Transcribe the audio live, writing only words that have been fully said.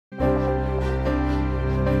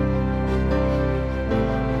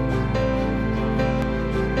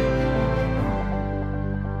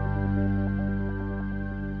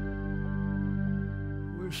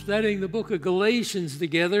studying the book of Galatians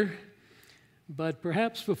together, but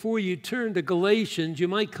perhaps before you turn to Galatians, you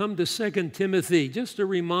might come to 2 Timothy. Just a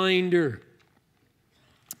reminder.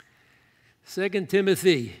 2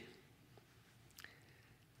 Timothy.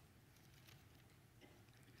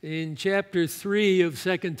 In chapter 3 of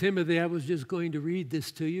 2 Timothy, I was just going to read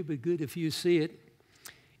this to you, but good if you see it.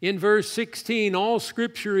 In verse 16, all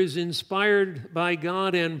Scripture is inspired by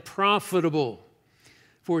God and profitable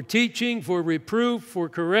for teaching, for reproof, for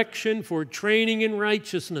correction, for training in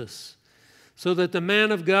righteousness, so that the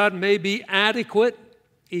man of God may be adequate,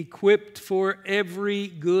 equipped for every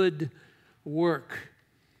good work.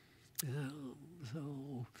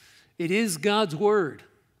 So it is God's Word.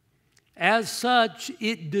 As such,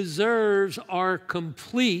 it deserves our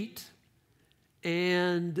complete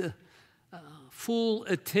and full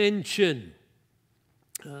attention.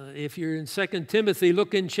 If you're in 2 Timothy,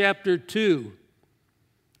 look in chapter 2,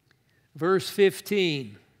 verse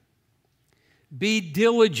 15. Be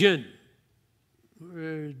diligent,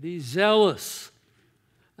 be zealous,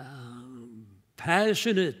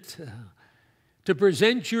 passionate, to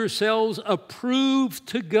present yourselves approved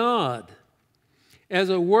to God as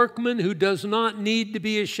a workman who does not need to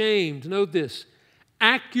be ashamed. Note this,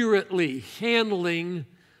 accurately handling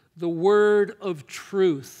the word of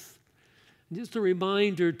truth. Just a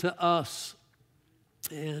reminder to us,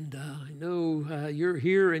 and I know you're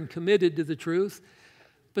here and committed to the truth,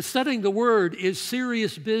 but studying the word is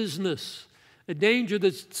serious business, a danger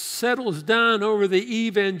that settles down over the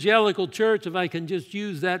evangelical church, if I can just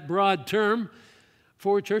use that broad term,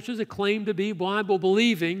 for churches that claim to be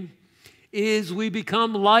Bible-believing, is we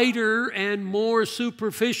become lighter and more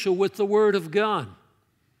superficial with the Word of God.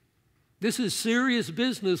 This is serious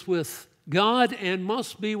business with God and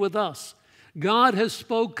must be with us. God has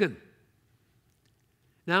spoken.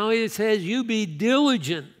 Now it says, you be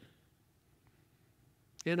diligent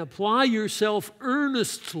and apply yourself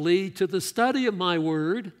earnestly to the study of my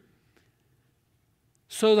word,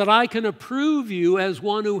 so that I can approve you as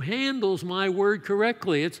one who handles my word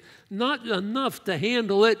correctly. It's not enough to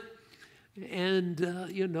handle it. And,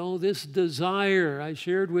 this desire I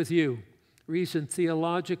shared with you, recent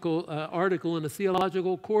theological article in a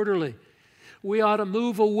theological quarterly. We ought to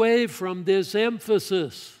move away from this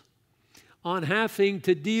emphasis on having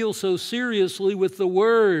to deal so seriously with the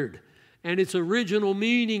Word and its original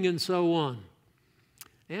meaning and so on,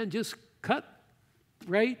 and just cut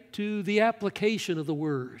right to the application of the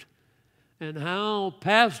Word and how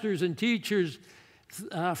pastors and teachers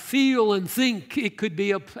feel and think it could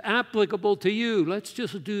be applicable to you. Let's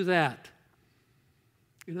just do that.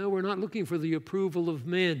 We're not looking for the approval of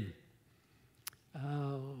men.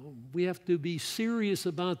 We have to be serious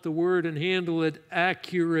about the Word and handle it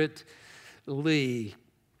accurately.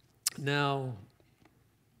 Now,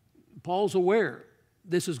 Paul's aware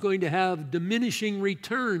this is going to have diminishing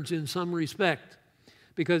returns in some respect,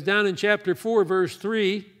 because down in chapter 4, verse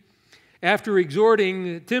 3, after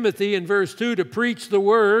exhorting Timothy in verse 2 to preach the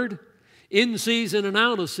Word in season and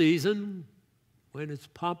out of season, when it's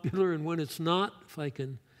popular and when it's not, if I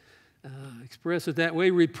can express it that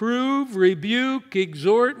way, reprove, rebuke,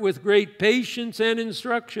 exhort with great patience and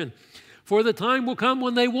instruction. For the time will come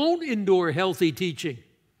when they won't endure healthy teaching.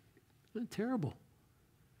 Terrible.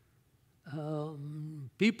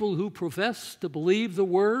 People who profess to believe the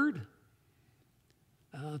Word,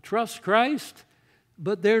 trust Christ,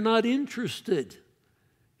 but they're not interested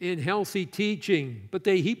in healthy teaching, but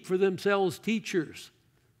they heap for themselves teachers.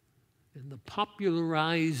 And the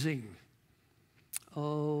popularizing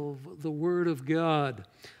of the Word of God.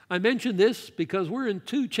 I mention this because we're in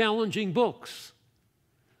two challenging books.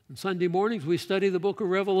 On Sunday mornings, we study the book of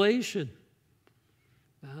Revelation.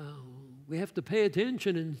 We have to pay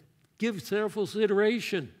attention and give careful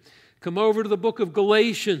consideration. Come over to the book of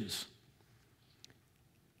Galatians,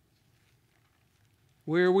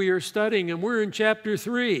 where we are studying, and we're in chapter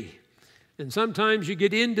 3. And sometimes you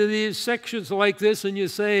get into these sections like this and you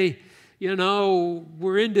say,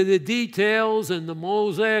 we're into the details and the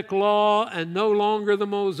Mosaic law and no longer the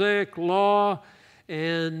Mosaic law.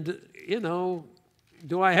 And,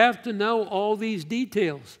 do I have to know all these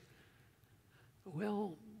details?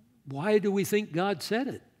 Well, why do we think God said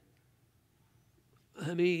it?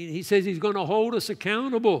 I mean, He says He's going to hold us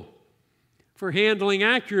accountable for handling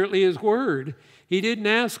accurately His Word. He didn't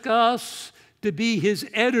ask us to be His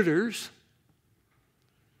editors,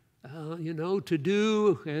 to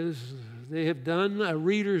do, as they have done, a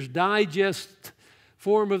Reader's Digest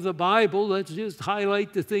form of the Bible. Let's just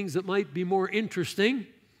highlight the things that might be more interesting.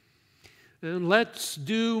 And let's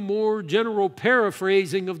do more general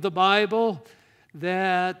paraphrasing of the Bible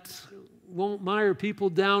that won't mire people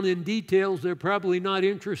down in details they're probably not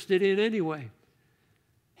interested in anyway.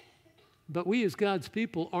 But we as God's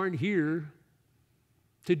people aren't here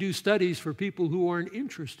to do studies for people who aren't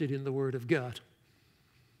interested in the Word of God.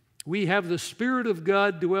 We have the Spirit of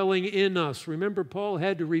God dwelling in us. Remember, Paul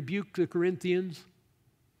had to rebuke the Corinthians.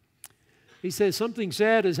 He says something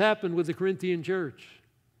sad has happened with the Corinthian church.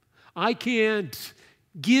 I can't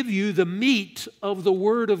give you the meat of the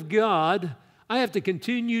Word of God. I have to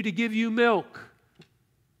continue to give you milk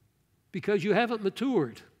because you haven't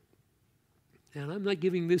matured. And I'm not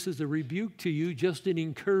giving this as a rebuke to you, just an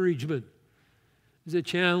encouragement, as a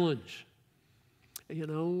challenge. You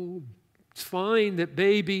know, it's fine that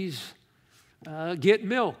babies get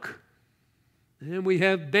milk. And we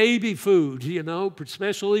have baby food, you know,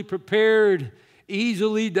 specially prepared,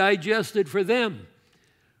 easily digested for them.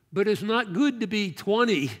 But it's not good to be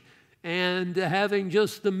 20 and having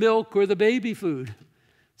just the milk or the baby food.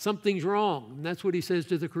 Something's wrong. And that's what he says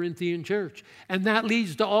to the Corinthian church. And that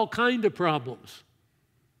leads to all kinds of problems.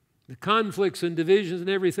 The conflicts and divisions and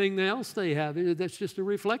everything else they have, that's just a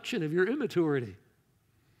reflection of your immaturity.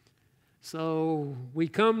 So we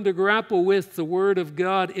come to grapple with the Word of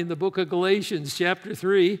God in the book of Galatians, chapter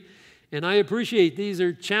 3. And I appreciate these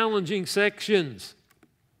are challenging sections.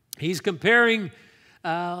 He's comparing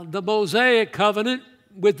the Mosaic covenant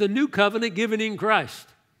with the new covenant given in Christ.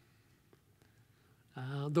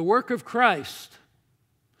 The work of Christ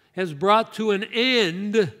has brought to an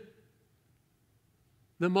end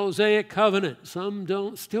the Mosaic covenant.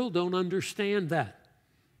 Some still don't understand that.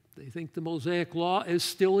 They think the Mosaic law is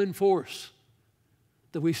still in force,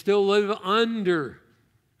 that we still live under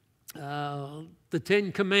the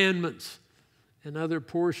Ten Commandments and other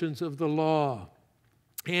portions of the law.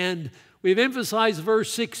 And we've emphasized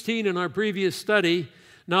verse 16 in our previous study.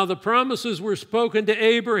 Now the promises were spoken to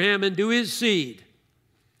Abraham and to his seed.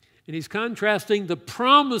 And he's contrasting the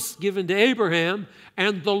promise given to Abraham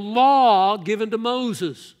and the law given to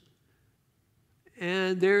Moses.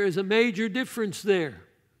 And there is a major difference there.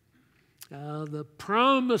 The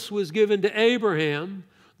promise was given to Abraham.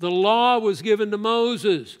 The law was given to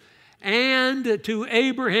Moses. And to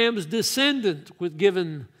Abraham's descendant was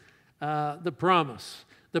given the promise.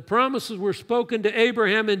 The promises were spoken to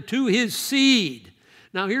Abraham and to his seed.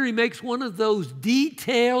 Now here he makes one of those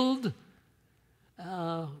detailed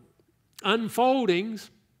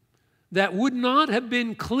unfoldings that would not have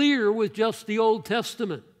been clear with just the Old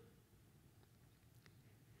Testament.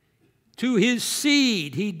 To his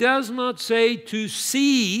seed. He does not say to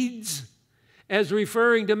seeds as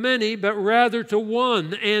referring to many, but rather to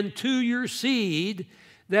one, and to your seed,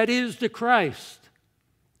 that is to Christ.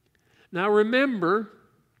 Now remember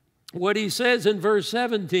what he says in verse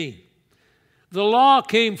 17. The law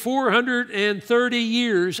came 430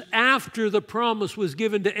 years after the promise was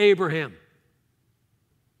given to Abraham.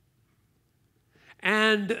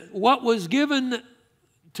 And what was given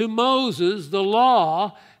to Moses, the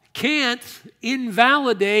law, can't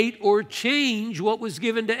invalidate or change what was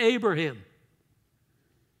given to Abraham.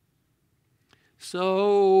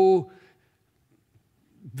 So,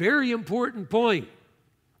 very important point.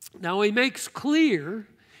 Now he makes clear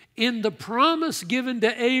in the promise given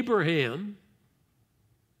to Abraham,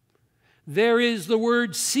 there is the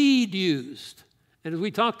word seed used. And as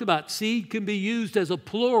we talked about, seed can be used as a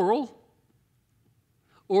plural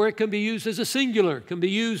or it can be used as a singular. It can be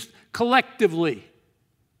used collectively.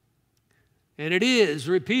 And it is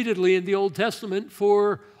repeatedly in the Old Testament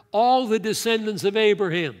for all the descendants of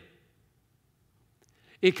Abraham.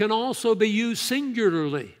 It can also be used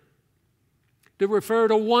singularly to refer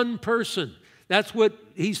to one person. That's what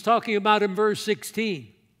he's talking about in verse 16.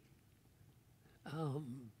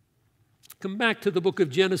 Come back to the book of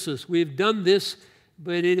Genesis. We've done this,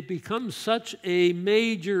 but it becomes such a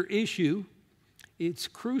major issue. It's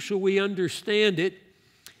crucial we understand it.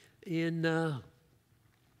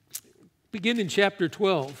 Begin in chapter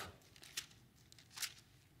 12.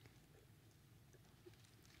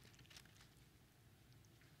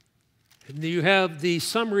 And you have the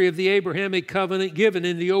summary of the Abrahamic covenant given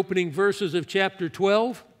in the opening verses of chapter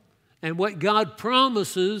 12 and what God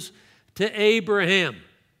promises to Abraham.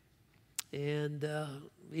 And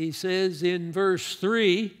he says in verse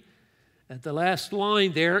 3, at the last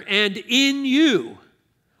line there, and in you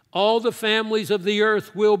all the families of the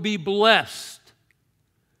earth will be blessed.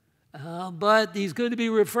 But he's going to be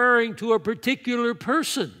referring to a particular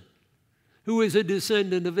person who is a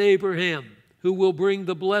descendant of Abraham, who will bring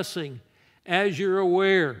the blessing, as you're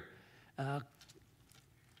aware.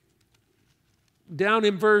 Down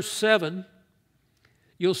in verse 7,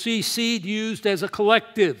 you'll see seed used as a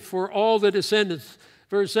collective for all the descendants.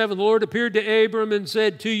 Verse 7, the Lord appeared to Abram and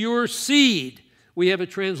said, to your seed. We have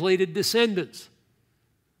it translated descendants.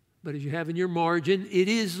 But as you have in your margin, it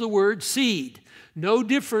is the word seed. No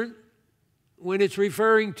different when it's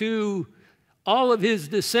referring to all of his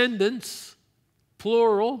descendants,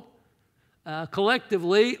 plural,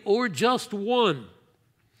 collectively, or just one.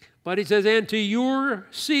 But he says, and to your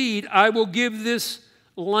seed I will give this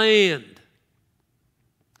land.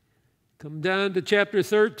 Come down to chapter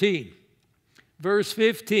 13, verse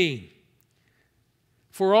 15.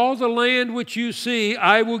 For all the land which you see,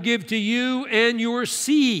 I will give to you and your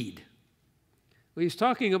seed. Well, he's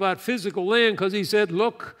talking about physical land because he said,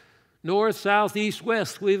 look, north, south, east,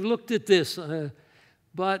 west. We've looked at this.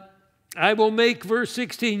 But I will make, verse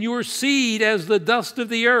 16, your seed as the dust of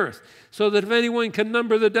the earth, so that if anyone can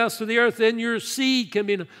number the dust of the earth, then your seed can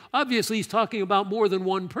be. Obviously, he's talking about more than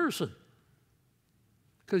one person.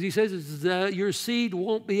 Because he says that your seed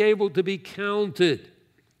won't be able to be counted.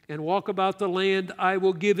 And walk about the land, I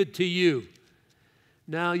will give it to you.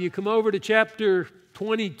 Now, you come over to chapter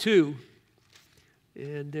 22,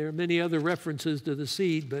 and there are many other references to the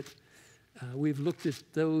seed, but we've looked at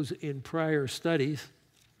those in prior studies.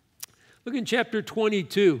 Look in chapter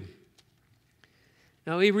 22.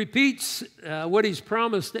 Now, he repeats what he's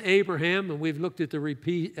promised to Abraham, and we've looked at the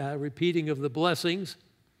repeating of the blessings.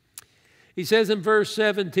 He says in verse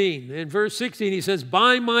 17, in verse 16, he says,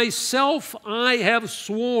 by myself I have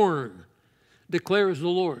sworn, declares the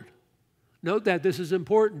Lord. Note that this is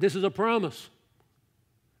important. This is a promise.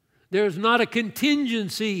 There's not a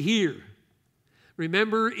contingency here.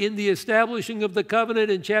 Remember, in the establishing of the covenant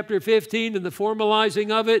in chapter 15 and the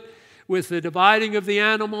formalizing of it with the dividing of the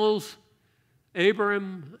animals,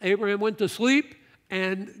 Abraham went to sleep,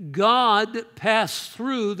 and God passed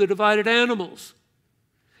through the divided animals,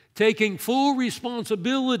 taking full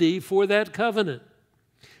responsibility for that covenant.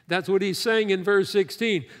 That's what he's saying in verse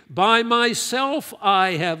 16. By myself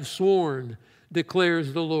I have sworn,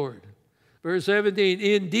 declares the Lord. Verse 17,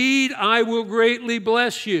 indeed I will greatly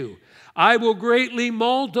bless you. I will greatly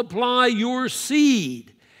multiply your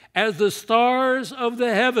seed as the stars of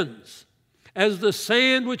the heavens, as the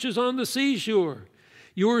sand which is on the seashore.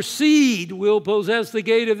 Your seed will possess the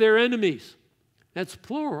gate of their enemies. That's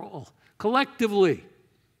plural, collectively.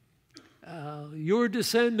 Your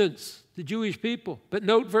descendants, the Jewish people. But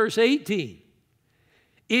note verse 18.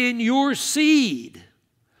 In your seed,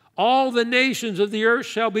 all the nations of the earth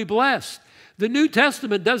shall be blessed. The New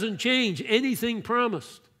Testament doesn't change anything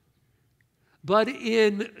promised. But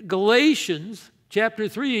in Galatians chapter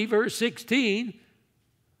 3, verse 16,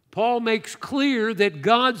 Paul makes clear that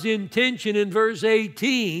God's intention in verse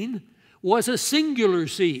 18 was a singular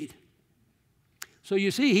seed. So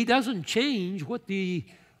you see, he doesn't change what the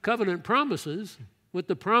covenant promises, what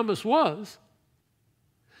the promise was,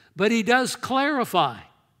 but he does clarify.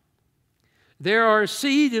 There are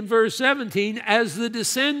seed in verse 17 as the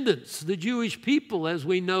descendants, the Jewish people as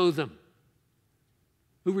we know them,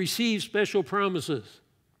 who receive special promises.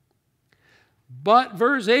 But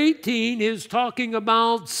verse 18 is talking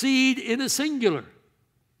about seed in a singular.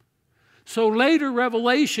 So later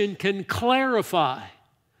revelation can clarify,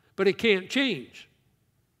 but it can't change.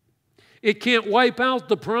 It can't wipe out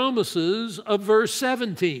the promises of verse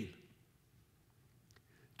 17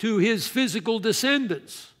 to his physical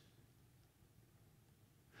descendants.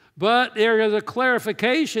 But there is a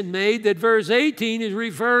clarification made that verse 18 is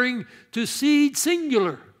referring to seed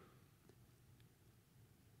singular.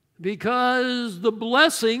 Because the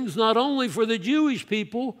blessings, not only for the Jewish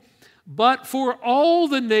people, but for all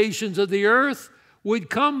the nations of the earth,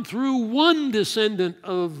 would come through one descendant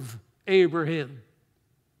of Abraham,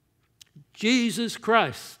 Jesus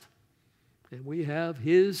Christ. And we have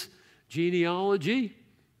his genealogy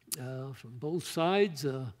from both sides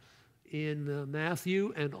in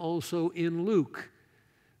Matthew and also in Luke.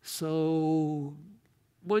 So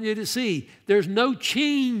I want you to see there's no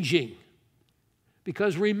changing.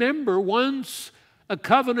 Because remember, once a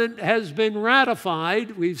covenant has been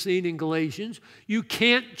ratified, we've seen in Galatians, you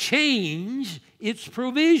can't change its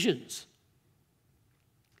provisions.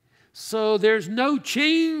 So there's no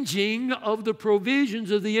changing of the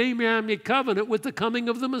provisions of the Abrahamic covenant with the coming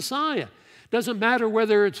of the Messiah. Doesn't matter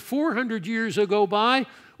whether it's 400 years go by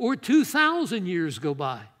or 2,000 years go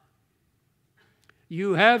by.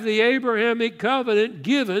 You have the Abrahamic covenant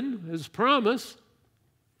given as promise,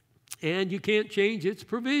 and you can't change its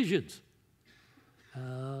provisions.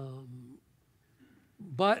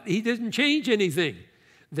 But he didn't change anything.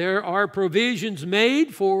 There are provisions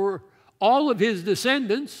made for all of his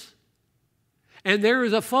descendants, and there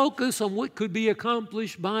is a focus on what could be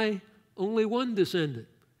accomplished by only one descendant.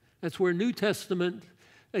 That's where New Testament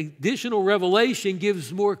Additional revelation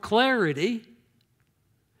gives more clarity.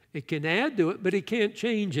 It can add to it, but it can't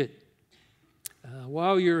change it.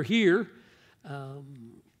 While you're here,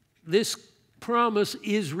 this promise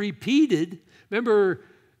is repeated. Remember,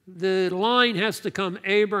 the line has to come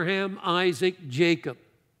Abraham, Isaac, Jacob.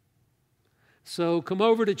 So come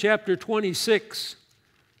over to chapter 26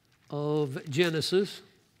 of Genesis.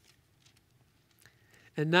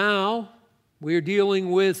 And now we're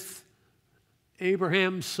dealing with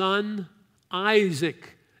Abraham's son,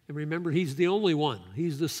 Isaac. And remember, he's the only one.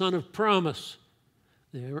 He's the son of promise.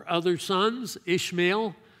 There are other sons,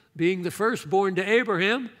 Ishmael being the firstborn to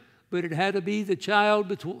Abraham, but it had to be the child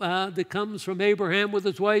that comes from Abraham with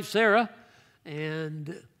his wife Sarah,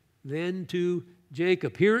 and then to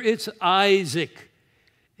Jacob. Here it's Isaac.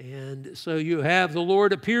 And so you have the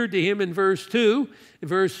Lord appeared to him in verse 2. In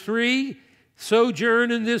verse 3,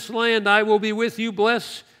 sojourn in this land, I will be with you,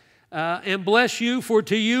 bless you, for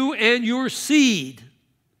to you and your seed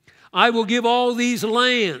I will give all these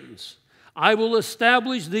lands. I will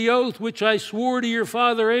establish the oath which I swore to your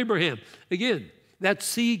father Abraham. Again, that's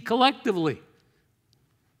seed collectively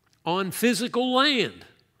on physical land.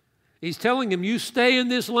 He's telling him, you stay in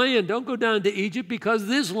this land. Don't go down to Egypt, because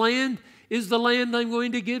this land is the land I'm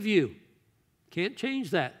going to give you. Can't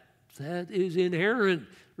change that. That is inherent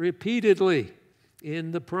repeatedly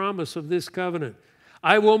in the promise of this covenant.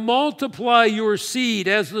 I will multiply your seed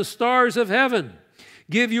as the stars of heaven.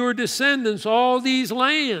 Give your descendants all these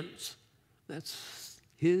lands. That's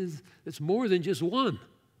more than just one.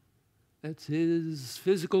 That's his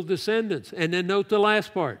physical descendants. And then note the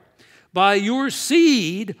last part. By your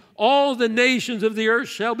seed, all the nations of the earth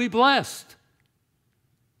shall be blessed.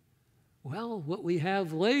 Well, what we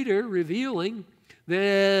have later revealing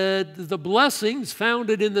that the blessings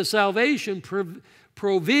founded in the salvation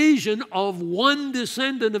provision of one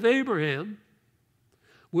descendant of Abraham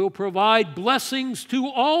will provide blessings to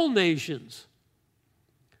all nations.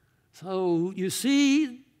 So you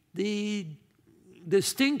see the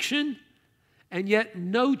distinction and yet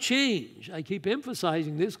no change. I keep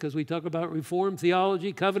emphasizing this because we talk about Reformed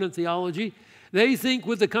theology, covenant theology. They think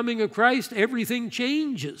with the coming of Christ, everything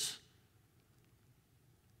changes.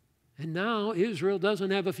 And now Israel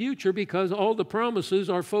doesn't have a future because all the promises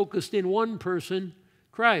are focused in one person,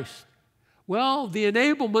 Christ. Well, the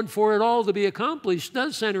enablement for it all to be accomplished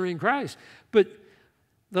does center in Christ. But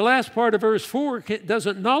the last part of verse 4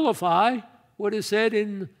 doesn't nullify what is said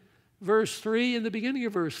in verse 3 and the beginning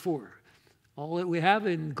of verse 4. All that we have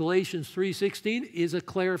in Galatians 3:16 is a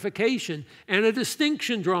clarification and a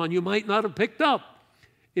distinction drawn you might not have picked up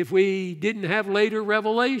if we didn't have later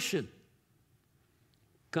revelation.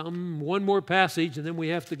 Come one more passage, and then we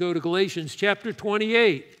have to go to Galatians chapter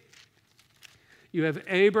 28. You have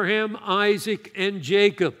Abraham, Isaac, and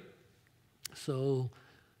Jacob. So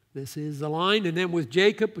this is the line. And then with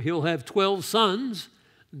Jacob, he'll have 12 sons.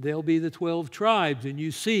 They'll be the 12 tribes. And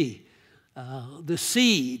you see the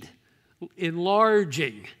seed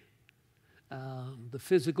enlarging the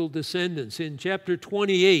physical descendants. In chapter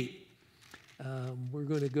 28, we're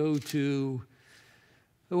going to go to,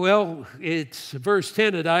 well, it's verse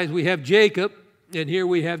 10 it dies. We have Jacob, and here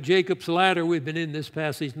we have Jacob's ladder. We've been in this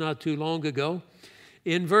passage not too long ago.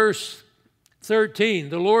 In verse 13,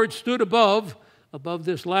 the Lord stood above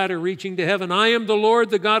this ladder reaching to heaven. I am the Lord,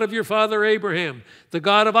 the God of your father Abraham, the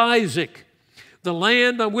God of Isaac. The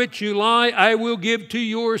land on which you lie, I will give to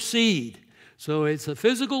your seed. So it's a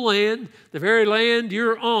physical land. The very land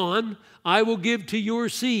you're on, I will give to your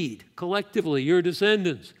seed, collectively, your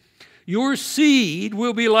descendants. Your seed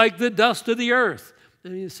will be like the dust of the earth.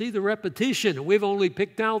 And you see the repetition. We've only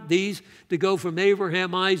picked out these to go from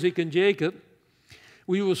Abraham, Isaac, and Jacob.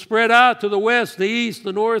 We will spread out to the west, the east,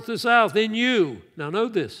 the north, the south, in you. Now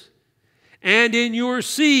note this. And in your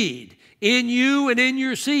seed. In you and in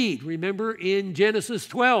your seed. Remember in Genesis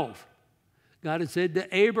 12, God had said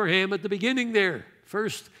to Abraham at the beginning there,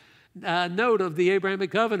 first note of the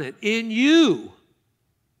Abrahamic covenant, in you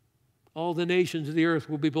all the nations of the earth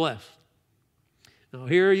will be blessed. Now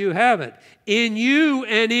here you have it. In you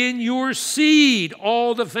and in your seed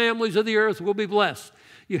all the families of the earth will be blessed.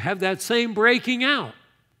 You have that same breaking out.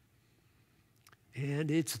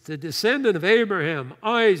 And it's the descendant of Abraham,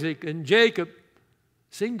 Isaac, and Jacob,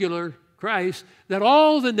 singular, Christ, that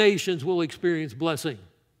all the nations will experience blessing.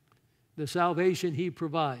 The salvation he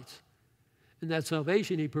provides. And that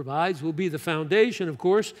salvation he provides will be the foundation, of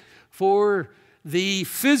course, for the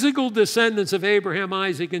physical descendants of Abraham,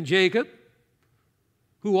 Isaac, and Jacob,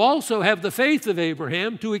 who also have the faith of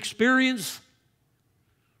Abraham to experience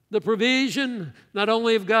the provision not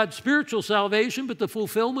only of God's spiritual salvation, but the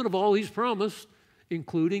fulfillment of all he's promised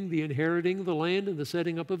including the inheriting of the land and the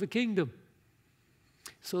setting up of a kingdom.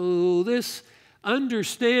 So this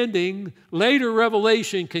understanding, later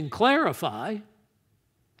revelation can clarify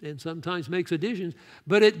and sometimes makes additions,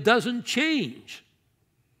 but it doesn't change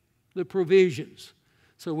the provisions.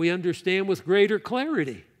 So we understand with greater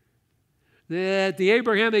clarity that the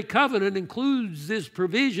Abrahamic covenant includes this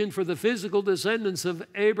provision for the physical descendants of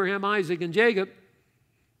Abraham, Isaac, and Jacob.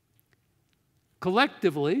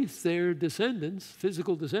 Collectively, their descendants,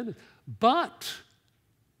 physical descendants, but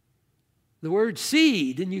the word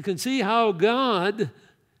seed, and you can see how God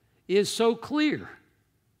is so clear,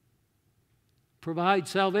 provides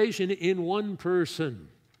salvation in one person.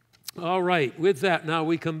 All right, with that, now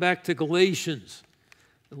we come back to Galatians.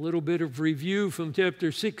 A little bit of review from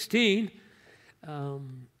chapter 16.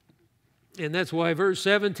 And that's why verse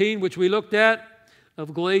 17, which we looked at,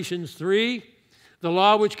 of Galatians 3, the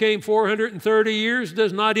law which came 430 years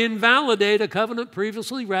does not invalidate a covenant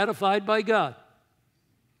previously ratified by God.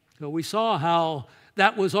 So we saw how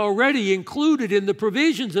that was already included in the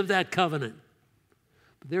provisions of that covenant.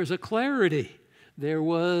 But there's a clarity. There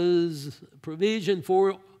was provision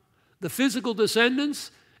for the physical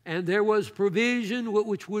descendants, and there was provision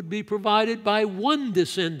which would be provided by one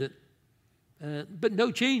descendant. But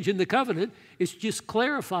no change in the covenant. It's just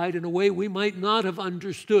clarified in a way we might not have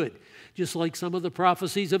understood, just like some of the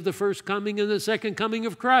prophecies of the first coming and the second coming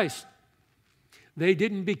of Christ. They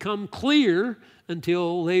didn't become clear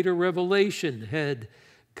until later revelation had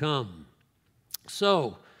come.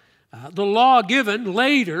 So, the law given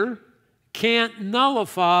later can't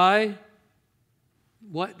nullify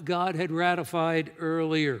what God had ratified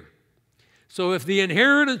earlier. So if the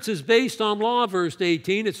inheritance is based on law, verse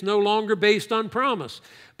 18, it's no longer based on promise.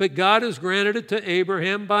 But God has granted it to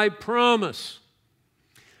Abraham by promise.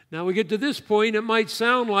 Now we get to this point, it might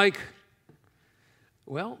sound like,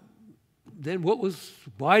 well, then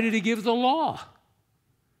why did he give the law?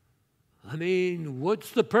 I mean,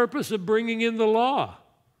 what's the purpose of bringing in the law?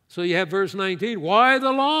 So you have verse 19, why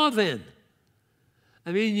the law then?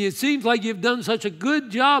 I mean, it seems like you've done such a good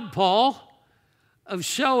job, Paul, of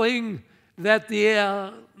showing that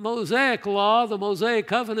the Mosaic law, the Mosaic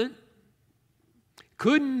covenant,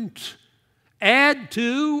 couldn't add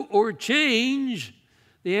to or change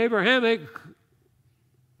the Abrahamic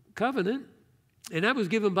covenant, and that was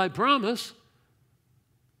given by promise.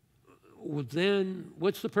 Well, then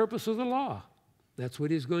what's the purpose of the law? That's what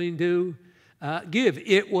he's going to give.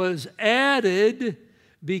 It was added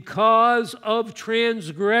because of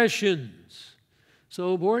transgressions.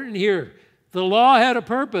 So important here. The law had a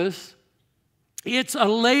purpose. It's a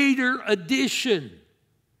later addition.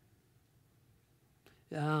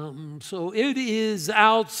 So it is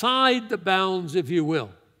outside the bounds, if you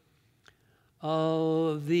will,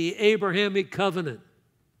 of the Abrahamic covenant.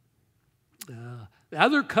 The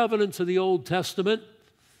other covenants of the Old Testament,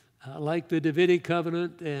 like the Davidic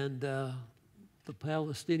covenant and the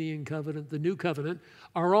Palestinian covenant, the New Covenant,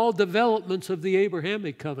 are all developments of the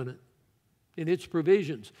Abrahamic covenant in its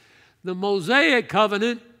provisions. The Mosaic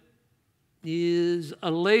covenant is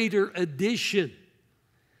a later addition.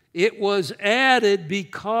 It was added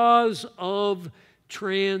because of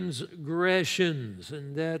transgressions.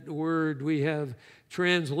 And that word we have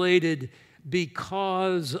translated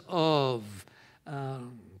because of.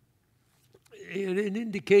 It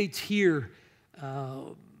indicates here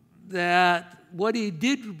that what he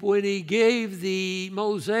did when he gave the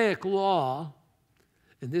Mosaic law,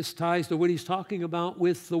 and this ties to what he's talking about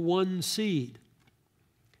with the one seed.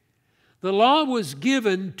 The law was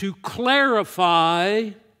given to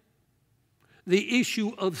clarify the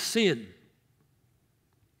issue of sin.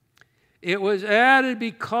 It was added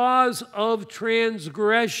because of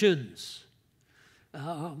transgressions.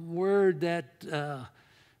 Word that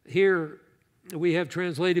here we have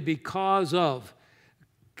translated because of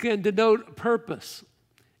can denote purpose.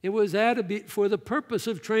 It was added for the purpose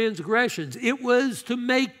of transgressions. It was to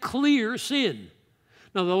make clear sin.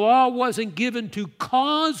 Now, the law wasn't given to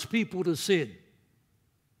cause people to sin.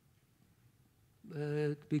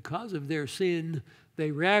 Because of their sin, they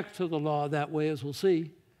react to the law that way, as we'll see.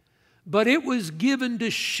 But it was given to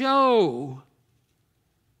show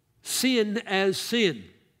sin as sin.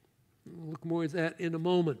 We'll look more at that in a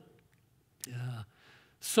moment.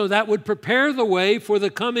 So that would prepare the way for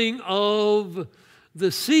the coming of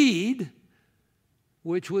the seed,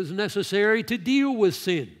 which was necessary to deal with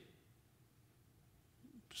sin.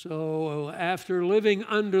 So after living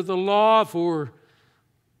under the law for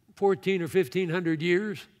 14 or 1500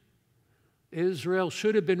 years, Israel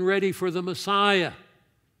should have been ready for the Messiah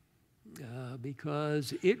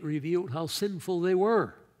because it revealed how sinful they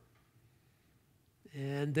were.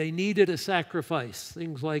 and they needed a sacrifice,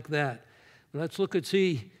 things like that. Let's look and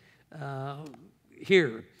see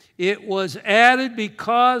here. It was added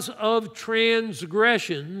because of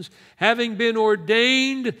transgressions, having been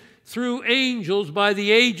ordained through angels by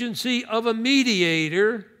the agency of a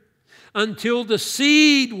mediator, until the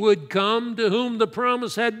seed would come to whom the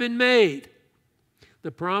promise had been made.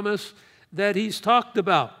 The promise that he's talked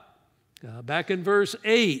about. Back in verse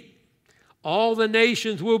 8, all the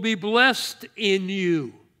nations will be blessed in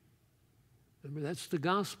you. Remember, that's the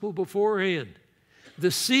gospel beforehand.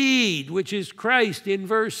 The seed, which is Christ, in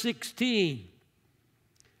verse 16.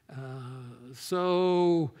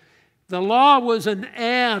 So the law was an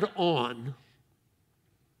add-on,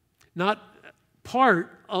 not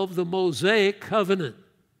part of the Mosaic covenant.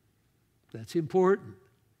 That's important.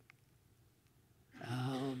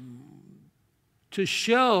 To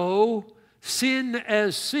show sin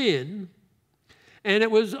as sin, and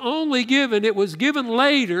it was given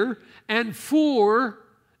later and for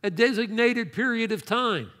a designated period of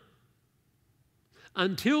time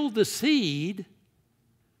until the seed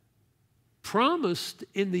promised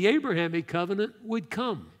in the Abrahamic covenant would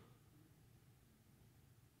come.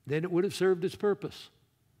 Then it would have served its purpose.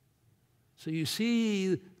 So you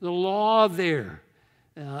see the law there.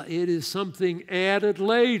 It is something added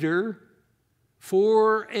later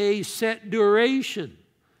for a set duration.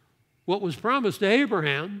 What was promised to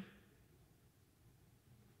Abraham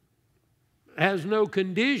has no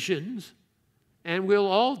conditions and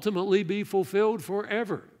will ultimately be fulfilled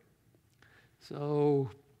forever. So,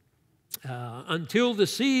 until the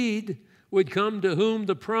seed would come to whom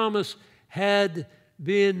the promise had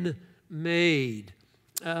been made.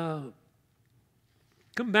 Come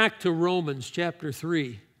back to Romans chapter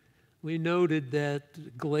 3. We noted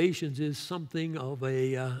that Galatians is something of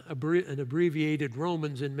an abbreviated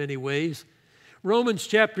Romans in many ways. Romans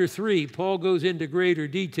chapter 3, Paul goes into greater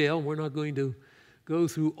detail. We're not going to go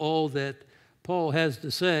through all that Paul has to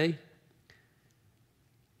say.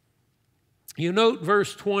 You note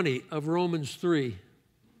verse 20 of Romans 3.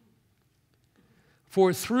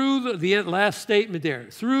 For through the last statement there,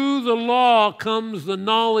 through the law comes the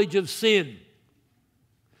knowledge of sin.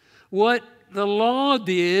 What the law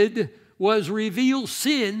did was reveal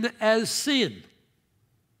sin as sin.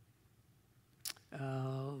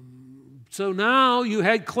 So now you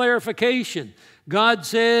had clarification. God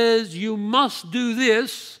says you must do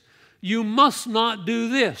this, you must not do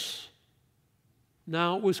this.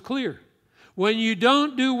 Now it was clear. When you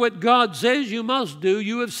don't do what God says you must do,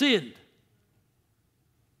 you have sinned.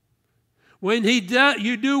 When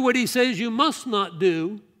you do what He says you must not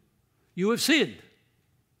do, you have sinned.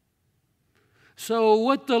 So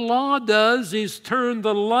what the law does is turn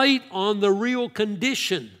the light on the real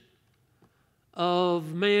condition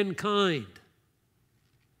of mankind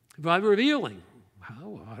by revealing,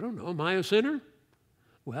 I don't know, am I a sinner?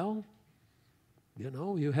 Well,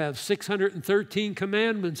 you have 613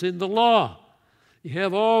 commandments in the law. You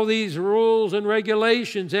have all these rules and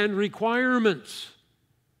regulations and requirements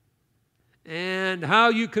and how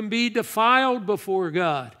you can be defiled before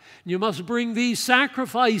God. You must bring these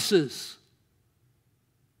sacrifices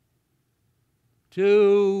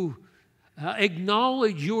to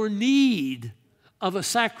acknowledge your need of a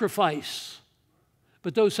sacrifice.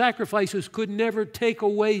 But those sacrifices could never take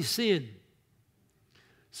away sin.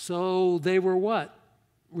 So they were what?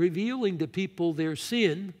 Revealing to people their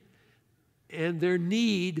sin and their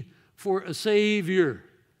need for a Savior.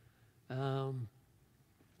 Come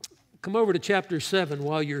over to chapter 7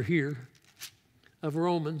 while you're here of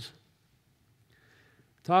Romans.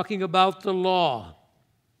 Talking about the law.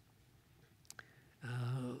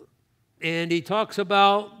 And he talks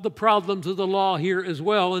about the problems of the law here as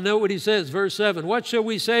well. And note what he says, verse 7. What shall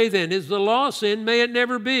we say then? Is the law sin? May it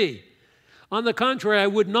never be. On the contrary, I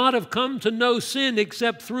would not have come to know sin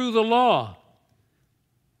except through the law.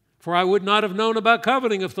 For I would not have known about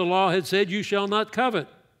coveting if the law had said, you shall not covet.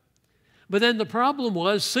 But then the problem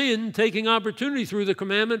was sin, taking opportunity through the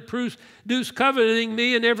commandment, produced coveting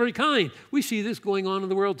me in every kind. We see this going on in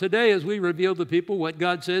the world today as we reveal to people what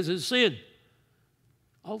God says is sin.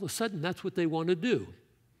 All of a sudden, that's what they want to do.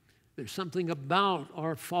 There's something about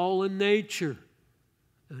our fallen nature,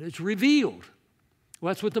 and it's revealed.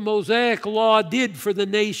 Well, that's what the Mosaic law did for the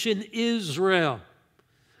nation Israel.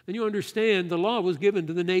 And you understand, the law was given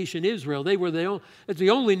to the nation Israel. It's the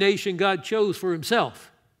only nation God chose for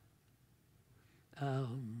Himself.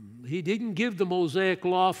 He didn't give the Mosaic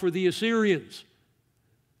law for the Assyrians.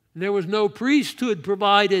 There was no priesthood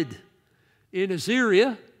provided in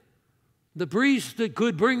Assyria. The priest that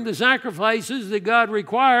could bring the sacrifices that God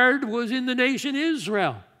required was in the nation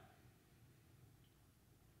Israel.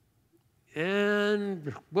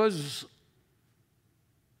 and was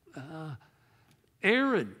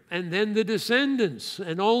Aaron, and then the descendants,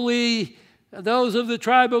 and only those of the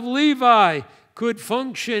tribe of Levi could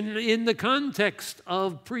function in the context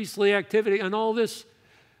of priestly activity and all this.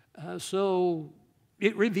 So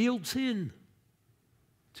it revealed sin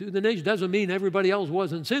to the nation. Doesn't mean everybody else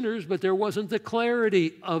wasn't sinners, but there wasn't the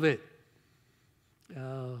clarity of it.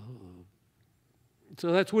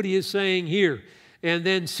 So that's what he is saying here. And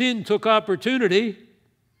then sin took opportunity,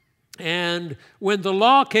 and when the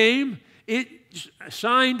law came, it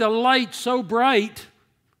shined a light so bright,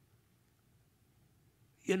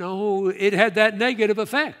 it had that negative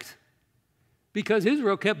effect because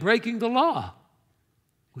Israel kept breaking the law,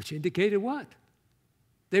 which indicated what?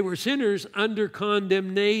 They were sinners under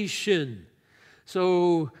condemnation.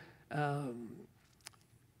 So,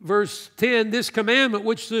 verse 10, this commandment,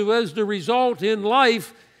 which was to result in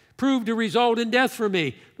life, proved to result in death for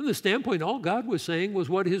me. From the standpoint, all God was saying was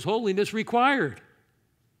what His holiness required.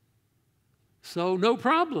 So no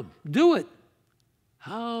problem. Do it.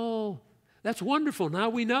 How? That's wonderful. Now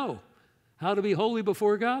we know how to be holy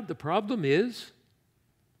before God. The problem is,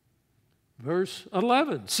 verse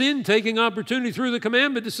 11, sin taking opportunity through the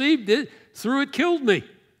commandment deceived it, through it killed me.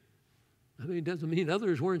 I mean, it doesn't mean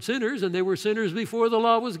others weren't sinners, and they were sinners before the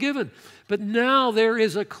law was given. But now there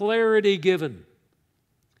is a clarity given.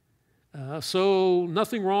 So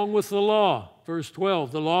nothing wrong with the law. Verse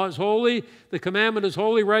 12, the law is holy, the commandment is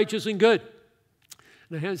holy, righteous, and good.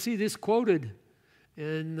 And I see this quoted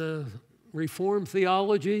in Reformed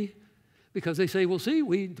theology because they say, well, see,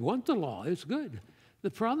 we want the law. It's good.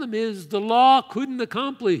 The problem is the law couldn't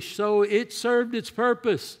accomplish, so it served its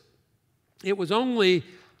purpose. It was only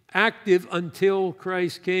active until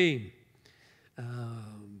Christ came.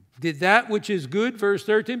 Did that which is good, verse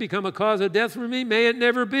 13, become a cause of death for me? May it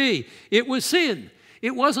never be. It was sin.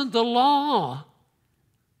 It wasn't the law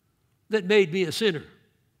that made me a sinner.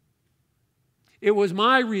 It was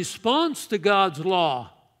my response to God's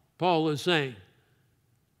law, Paul is saying,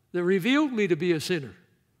 that revealed me to be a sinner.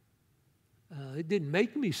 It didn't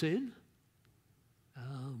make me sin.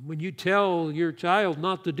 When you tell your child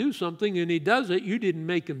not to do something and he does it, you didn't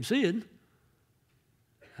make him sin.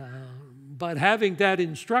 But having that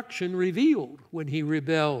instruction revealed when he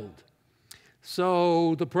rebelled.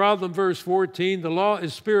 So the problem, verse 14, the law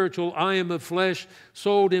is spiritual, I am of flesh,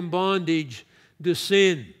 sold in bondage to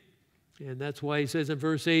sin. And that's why he says in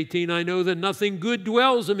verse 18, I know that nothing good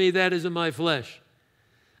dwells in me, that is in my flesh.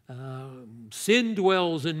 Sin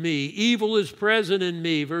dwells in me. Evil is present in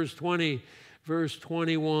me. Verse 20, verse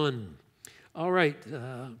 21. All right,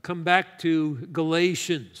 come back to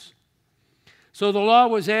Galatians. So the law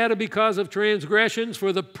was added because of transgressions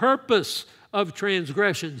for the purpose of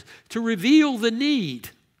transgressions, to reveal the need.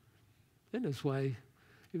 And that's why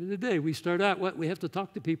even today we start out, we have to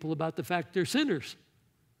talk to people about the fact they're sinners.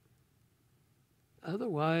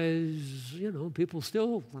 Otherwise, people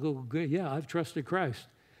still go, yeah, I've trusted Christ.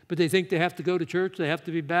 But they think they have to go to church, they have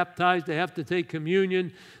to be baptized, they have to take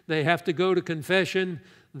communion, they have to go to confession,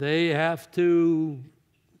 they have to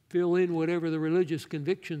fill in whatever the religious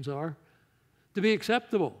convictions are to be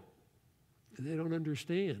acceptable. They don't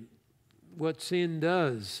understand what sin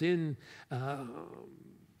does. Sin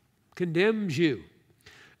condemns you.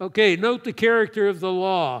 Okay, note the character of the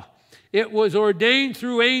law. It was ordained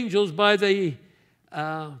through angels by the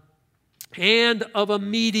hand of a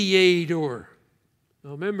mediator.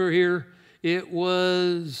 Now remember here, it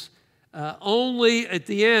was only at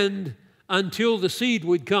the end until the seed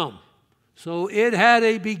would come. So it had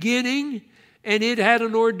a beginning and it had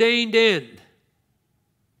an ordained end.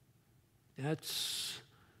 That's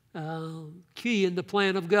key in the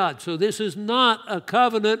plan of God. So this is not a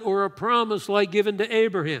covenant or a promise like given to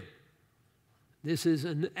Abraham. This is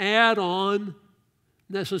an add-on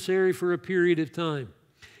necessary for a period of time.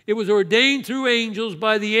 It was ordained through angels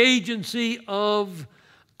by the agency of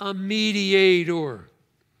a mediator.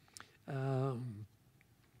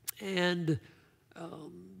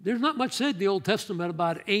 There's not much said in the Old Testament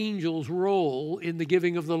about angels' role in the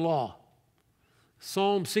giving of the law.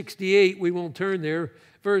 Psalm 68, we won't turn there.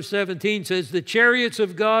 Verse 17 says, the chariots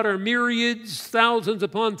of God are myriads, thousands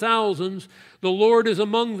upon thousands. The Lord is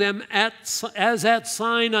among them as at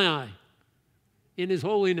Sinai in His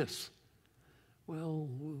holiness. Well,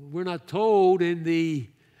 we're not told in the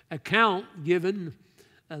account given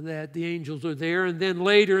that the angels are there. And then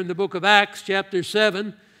later in the book of Acts, chapter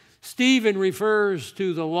 7, Stephen refers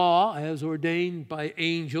to the law as ordained by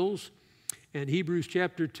angels. And Hebrews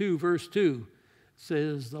chapter 2, verse 2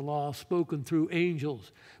 says the law spoken through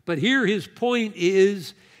angels. But here his point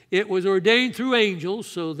is it was ordained through angels,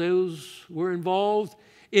 so those were involved.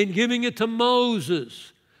 in giving it to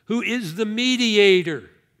Moses, who is the mediator.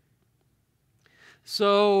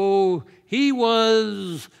 So he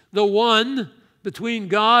was the one between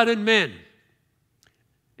God and men,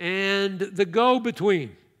 and the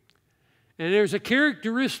go-between. And there's a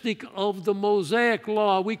characteristic of the Mosaic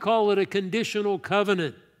law. We call it a conditional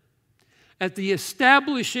covenant. At the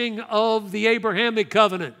establishing of the Abrahamic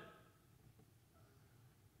covenant,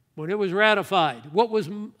 when it was ratified, what was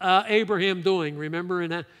Abraham doing? Remember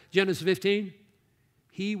in Genesis 15?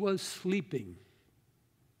 He was sleeping.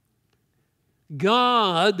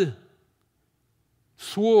 God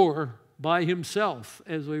swore by himself,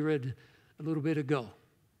 as we read a little bit ago.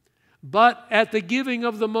 But at the giving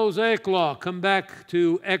of the Mosaic law, come back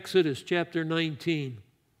to Exodus chapter 19.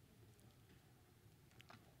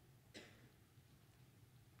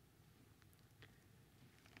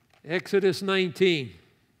 Exodus 19.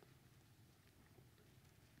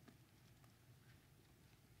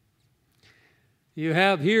 You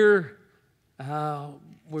have here,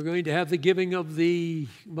 we're going to have the giving of the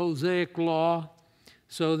Mosaic law.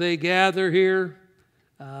 So they gather here.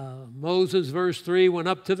 Moses, verse 3, went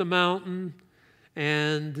up to the mountain,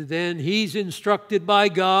 and then he's instructed by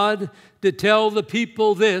God to tell the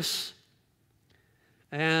people this.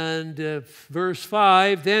 And verse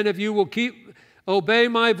 5, then if you will obey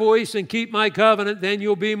my voice and keep my covenant, then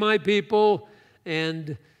you'll be my people.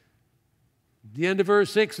 And the end of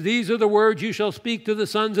verse 6, these are the words you shall speak to the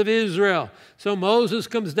sons of Israel. So Moses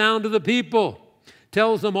comes down to the people,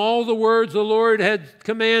 tells them all the words the Lord had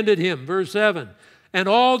commanded him. Verse 7, and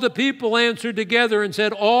all the people answered together and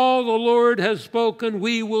said, all the Lord has spoken,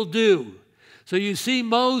 we will do. So you see,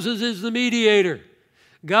 Moses is the mediator.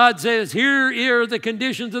 God says, here are the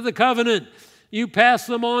conditions of the covenant. You pass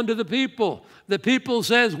them on to the people. The people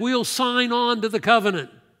says, we'll sign on to the covenant.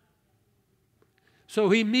 So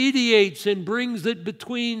he mediates and brings it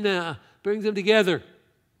brings them together.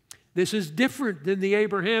 This is different than the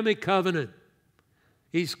Abrahamic covenant.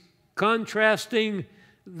 He's contrasting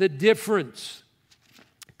the difference.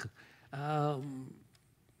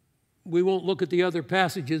 We won't look at the other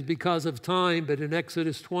passages because of time, but in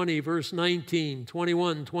Exodus 20, verse 19,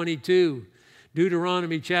 21, 22,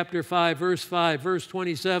 Deuteronomy chapter 5, verse 5, verse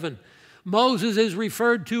 27, Moses is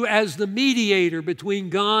referred to as the mediator between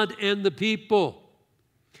God and the people.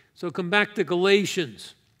 So come back to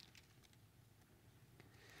Galatians.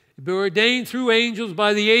 Be ordained through angels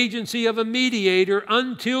by the agency of a mediator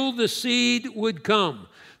until the seed would come.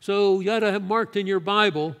 So you ought to have marked in your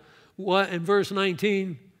Bible in verse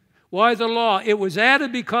 19, why the law? It was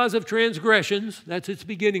added because of transgressions. That's its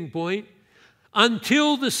beginning point.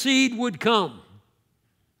 Until the seed would come.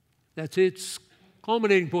 That's its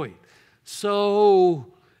culminating point.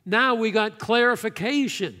 So now we got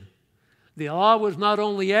clarification. The law was not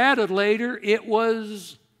only added later, it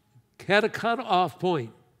had a cut-off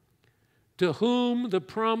point. To whom the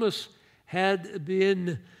promise had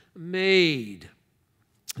been made.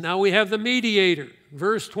 Now we have the mediator.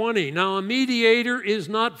 Verse 20, now a mediator is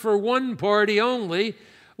not for one party only,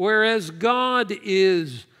 whereas God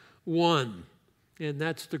is one. And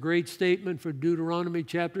that's the great statement for Deuteronomy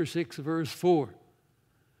chapter 6, verse 4.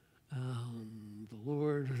 The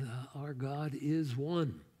Lord, our God, is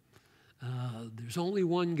one. There's only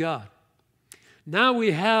one God. Now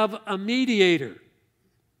we have a mediator.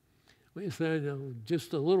 We said,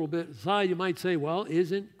 just a little bit aside, you might say, well,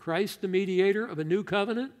 isn't Christ the mediator of a new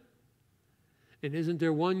covenant? And isn't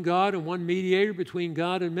there one God and one mediator between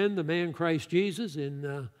God and men, the man Christ Jesus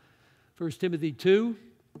in 1 Timothy 2?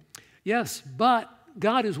 Yes, but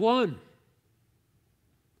God is one.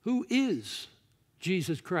 Who is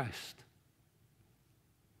Jesus Christ?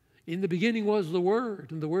 In the beginning was the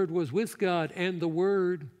Word, and the Word was with God, and the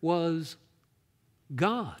Word was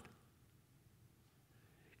God.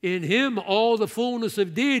 In him all the fullness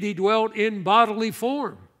of deity dwelt in bodily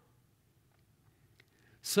form.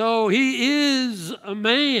 So he is a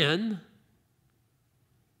man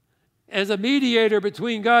as a mediator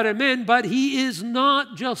between God and men, but he is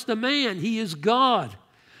not just a man, he is God.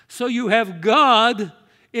 So you have God,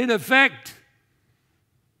 in effect,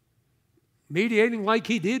 mediating like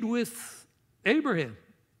he did with Abraham.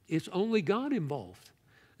 It's only God involved.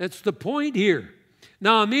 That's the point here.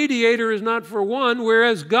 Now, a mediator is not for one,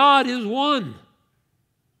 whereas God is one.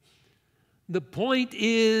 The point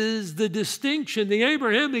is the distinction. The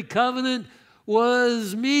Abrahamic covenant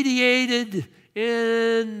was mediated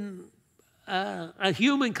in a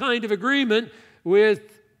human kind of agreement with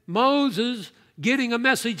Moses getting a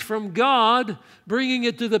message from God, bringing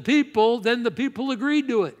it to the people, then the people agreed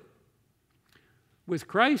to it. With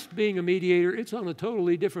Christ being a mediator, it's on a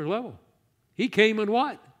totally different level. He came and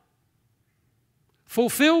what?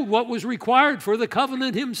 fulfilled what was required for the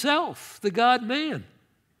covenant himself, the God-man.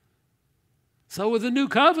 So with the new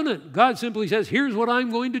covenant, God simply says, here's what I'm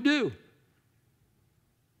going to do.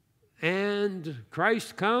 And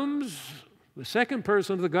Christ comes, the second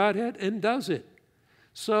person of the Godhead, and does it.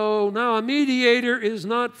 So now a mediator is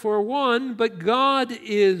not for one, but God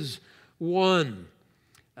is one.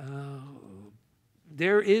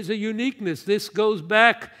 There is a uniqueness. This goes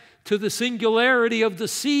back to the singularity of the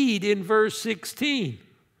seed in verse 16.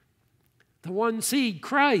 The one seed,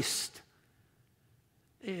 Christ.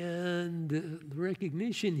 And the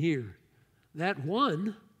recognition here, that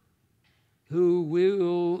one who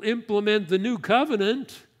will implement the new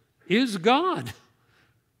covenant is God.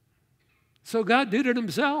 So God did it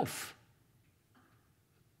himself.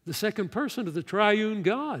 The second person of the triune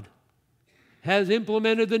God has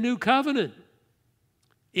implemented the new covenant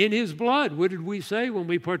in his blood. What did we say when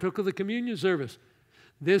we partook of the communion service?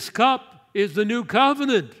 This cup is the new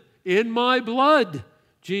covenant in my blood,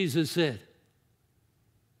 Jesus said.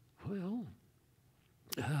 Well,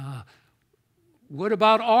 what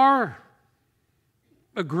about our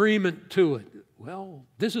agreement to it? Well,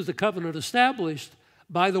 this is the covenant established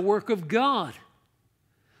by the work of God.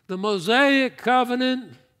 The Mosaic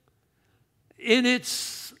covenant, in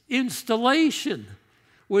its installation,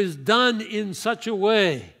 was done in such a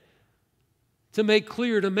way to make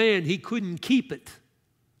clear to man he couldn't keep it.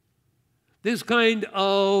 This kind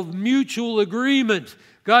of mutual agreement,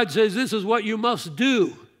 God says, this is what you must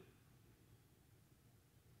do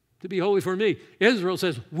to be holy for me. Israel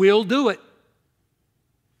says, we'll do it.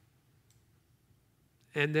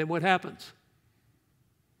 And then what happens?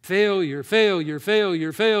 Failure, failure,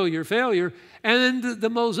 failure, failure, failure. And then the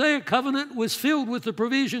Mosaic covenant was filled with the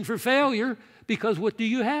provision for failure because what do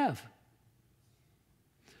you have?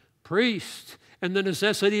 Priest and the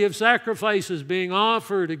necessity of sacrifices being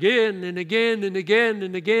offered again and again and again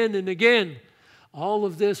and again and again. All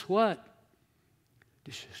of this what?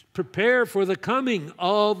 Prepare for the coming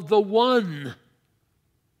of the one,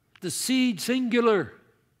 the seed singular.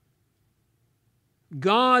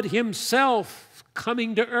 God himself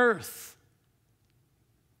coming to earth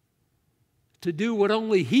to do what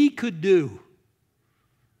only he could do.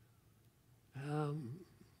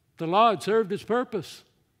 The law had served its purpose,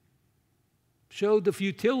 showed the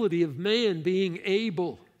futility of man being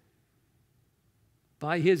able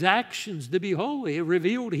by his actions to be holy. It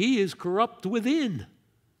revealed he is corrupt within.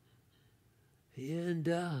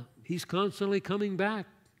 And he's constantly coming back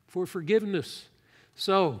for forgiveness.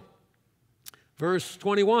 So, verse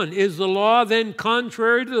 21, is the law then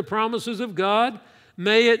contrary to the promises of God?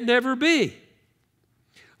 May it never be.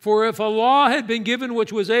 For if a law had been given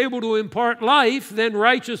which was able to impart life, then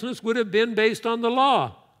righteousness would have been based on the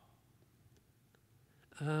law.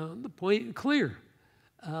 The point clear.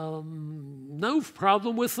 No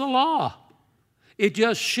problem with the law. It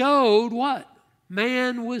just showed what?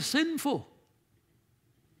 Man was sinful.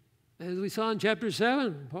 As we saw in chapter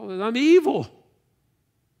 7, Paul says, I'm evil.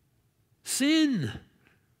 Sin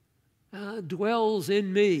dwells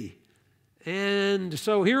in me. And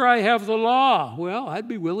so here I have the law. Well, I'd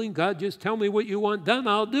be willing, God, just tell me what you want done,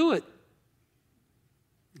 I'll do it.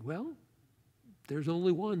 Well, there's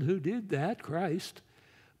only one who did that, Christ.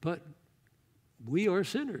 But we are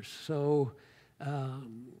sinners. So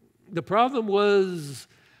the problem was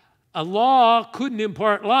a law couldn't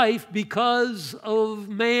impart life because of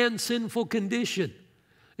man's sinful condition.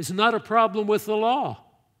 It's not a problem with the law.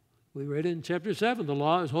 We read in chapter 7, the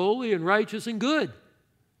law is holy and righteous and good.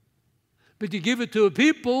 But you give it to a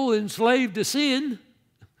people enslaved to sin,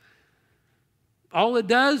 all it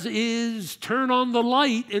does is turn on the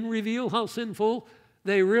light and reveal how sinful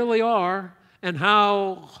they really are and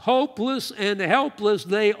how hopeless and helpless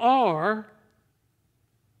they are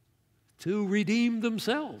to redeem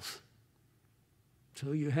themselves.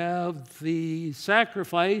 So you have the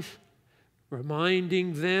sacrifice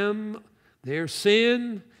reminding them their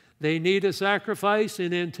sin. They need a sacrifice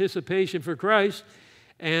in anticipation for Christ.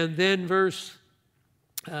 And then verse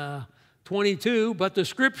 22, but the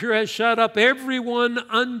Scripture has shut up everyone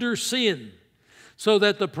under sin, so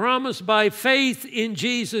that the promise by faith in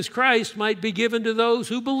Jesus Christ might be given to those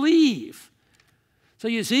who believe. So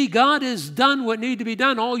you see, God has done what needs to be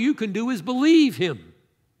done. All you can do is believe him,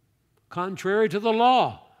 contrary to the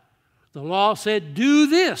law. The law said, do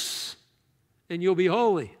this, and you'll be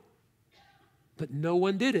holy. But no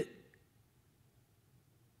one did it.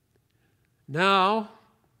 Now,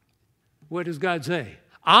 what does God say?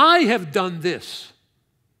 I have done this.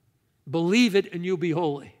 Believe it and you'll be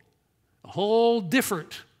holy. A whole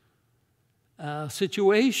different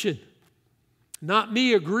situation. Not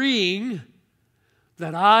me agreeing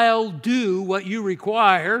that I'll do what you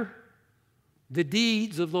require, the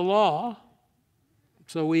deeds of the law.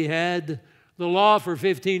 So we had the law for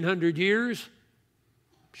 1,500 years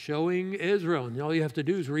showing Israel. And all you have to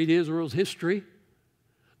do is read Israel's history.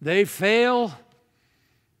 They fail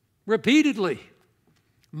repeatedly.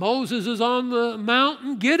 Moses is on the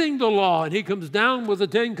mountain getting the law, and he comes down with the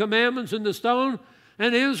 10 Commandments in the stone,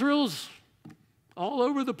 and Israel's all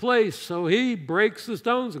over the place. So he breaks the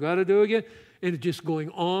stones. Got to do it again. And it's just going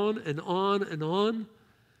on and on and on.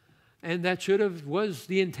 And that was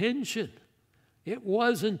the intention. It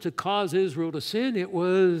wasn't to cause Israel to sin. It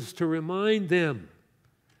was to remind them.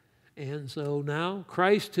 And so now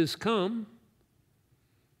Christ has come.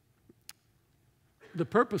 The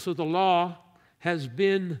purpose of the law has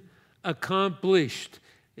been accomplished.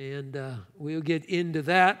 And we'll get into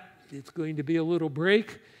that. It's going to be a little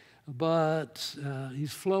break. But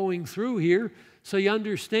he's flowing through here so you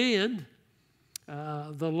understand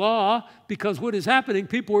the law, because what is happening,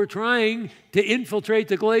 people are trying to infiltrate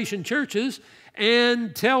the Galatian churches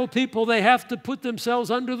and tell people they have to put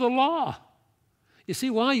themselves under the law. You see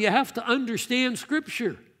why? You have to understand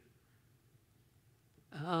Scripture.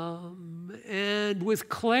 And with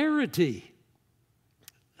clarity.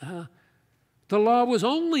 The law was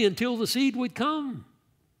only until the seed would come.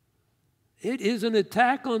 It is an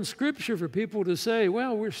attack on Scripture for people to say,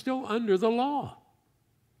 well, we're still under the law.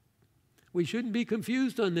 We shouldn't be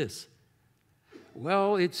confused on this.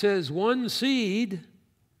 Well, it says one seed,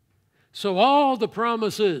 so all the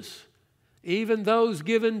promises, even those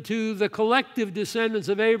given to the collective descendants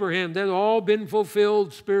of Abraham, they've all been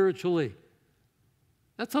fulfilled spiritually.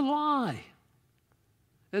 That's a lie.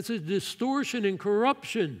 That's a distortion and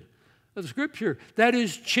corruption of Scripture that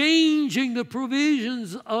is changing the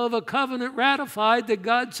provisions of a covenant ratified that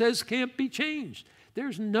God says can't be changed.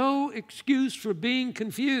 There's no excuse for being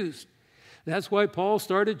confused. That's why Paul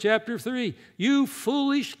started chapter 3. You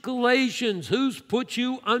foolish Galatians, who's put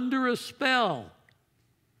you under a spell?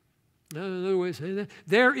 Another way of saying that,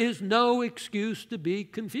 there is no excuse to be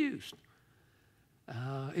confused.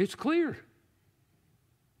 It's clear.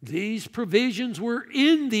 These provisions were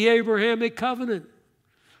in the Abrahamic covenant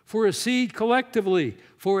for a seed collectively,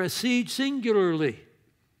 for a seed singularly,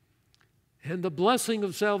 and the blessing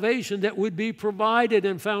of salvation that would be provided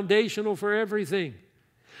and foundational for everything.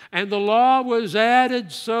 And the law was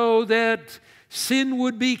added so that sin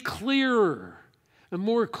would be clearer and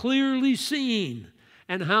more clearly seen,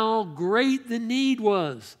 and how great the need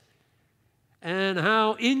was, and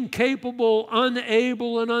how incapable,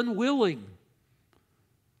 unable, and unwilling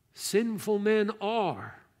sinful men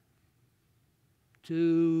are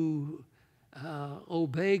to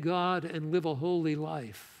obey God and live a holy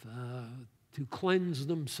life, to cleanse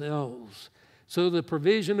themselves. So the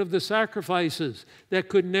provision of the sacrifices that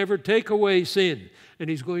could never take away sin. And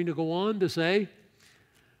he's going to go on to say,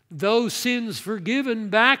 those sins forgiven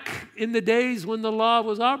back in the days when the law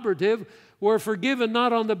was operative were forgiven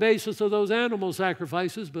not on the basis of those animal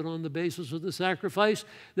sacrifices, but on the basis of the sacrifice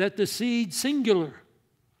that the seed singular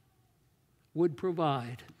would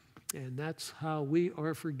provide. And that's how we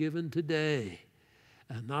are forgiven today.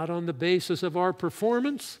 And not on the basis of our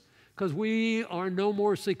performance, because we are no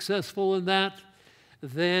more successful in that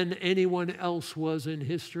than anyone else was in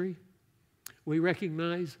history. We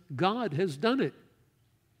recognize God has done it.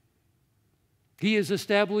 He has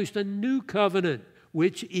established a new covenant,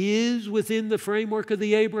 which is within the framework of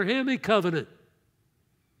the Abrahamic covenant.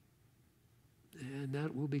 And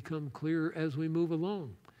that will become clearer as we move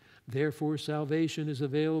along. Therefore, salvation is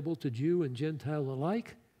available to Jew and Gentile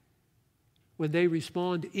alike when they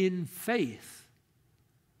respond in faith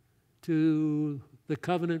to the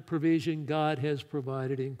covenant provision God has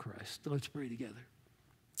provided in Christ. Let's pray together.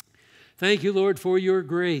 Thank you, Lord, for your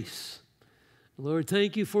grace. Lord,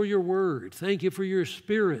 thank you for your word. Thank you for your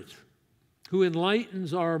Spirit who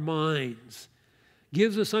enlightens our minds,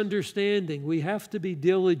 gives us understanding. We have to be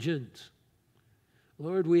diligent.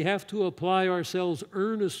 Lord, we have to apply ourselves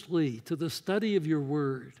earnestly to the study of your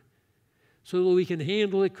word so that we can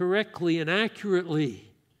handle it correctly and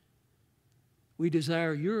accurately. We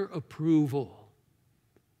desire your approval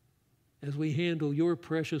as we handle your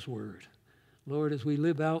precious word. Lord, as we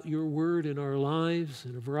live out your word in our lives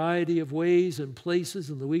in a variety of ways and places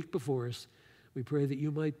in the week before us, we pray that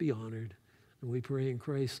you might be honored. And we pray in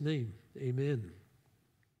Christ's name. Amen.